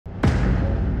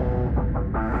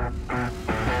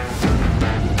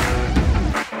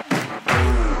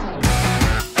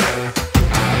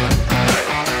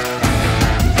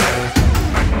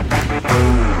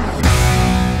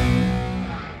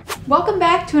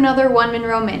to another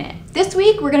OneMonroe Minute. This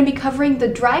week, we're going to be covering the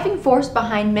driving force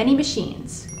behind many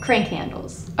machines, crank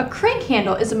handles. A crank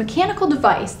handle is a mechanical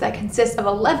device that consists of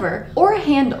a lever or a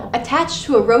handle attached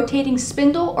to a rotating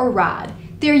spindle or rod.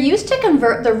 They're used to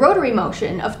convert the rotary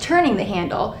motion of turning the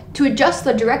handle to adjust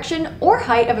the direction or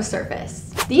height of a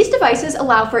surface. These devices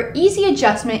allow for easy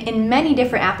adjustment in many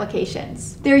different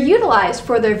applications. They're utilized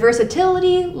for their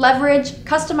versatility, leverage,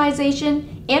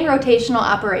 customization, and rotational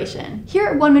operation. Here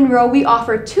at OneMonroe, we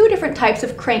offer two different types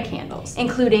of crank handles,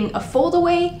 including a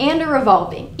foldaway and a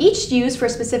revolving, each used for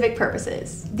specific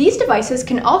purposes. These devices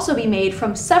can also be made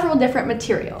from several different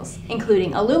materials,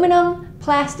 including aluminum,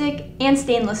 plastic, and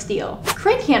stainless steel.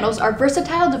 Crank handles are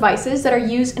versatile devices that are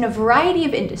used in a variety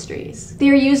of industries. They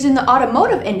are used in the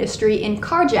automotive industry in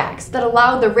car jacks that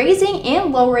allow the raising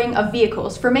and lowering of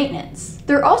vehicles for maintenance.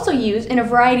 They're also used in a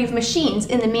variety of machines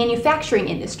in the manufacturing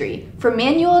industry for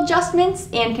manual adjustments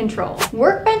and control.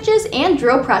 Workbenches and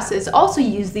drill presses also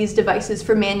use these devices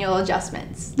for manual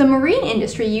adjustments. The marine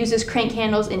industry uses crank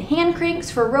handles in hand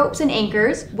cranks for ropes and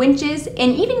anchors, winches,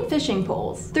 and even fishing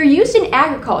poles. They're used in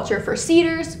agriculture for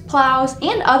seeders, plows,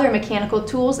 and other mechanical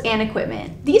tools and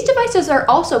equipment. These devices are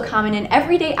also common in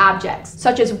everyday objects,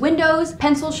 such as windows,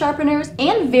 pencil sharpeners,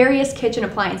 and various kitchen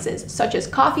appliances, such as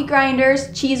coffee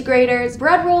grinders, cheese graters,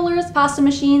 bread rollers, pasta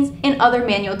machines, and other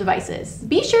manual devices.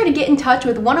 Be sure to get in touch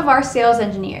with one of our sales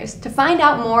engineers to find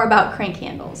out more about crank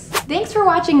handles. Thanks for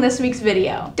watching this week's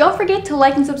video. Don't forget to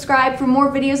like and subscribe for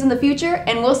more videos in the future,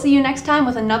 and we'll see you next time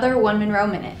with another OneMonroe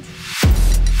Minute.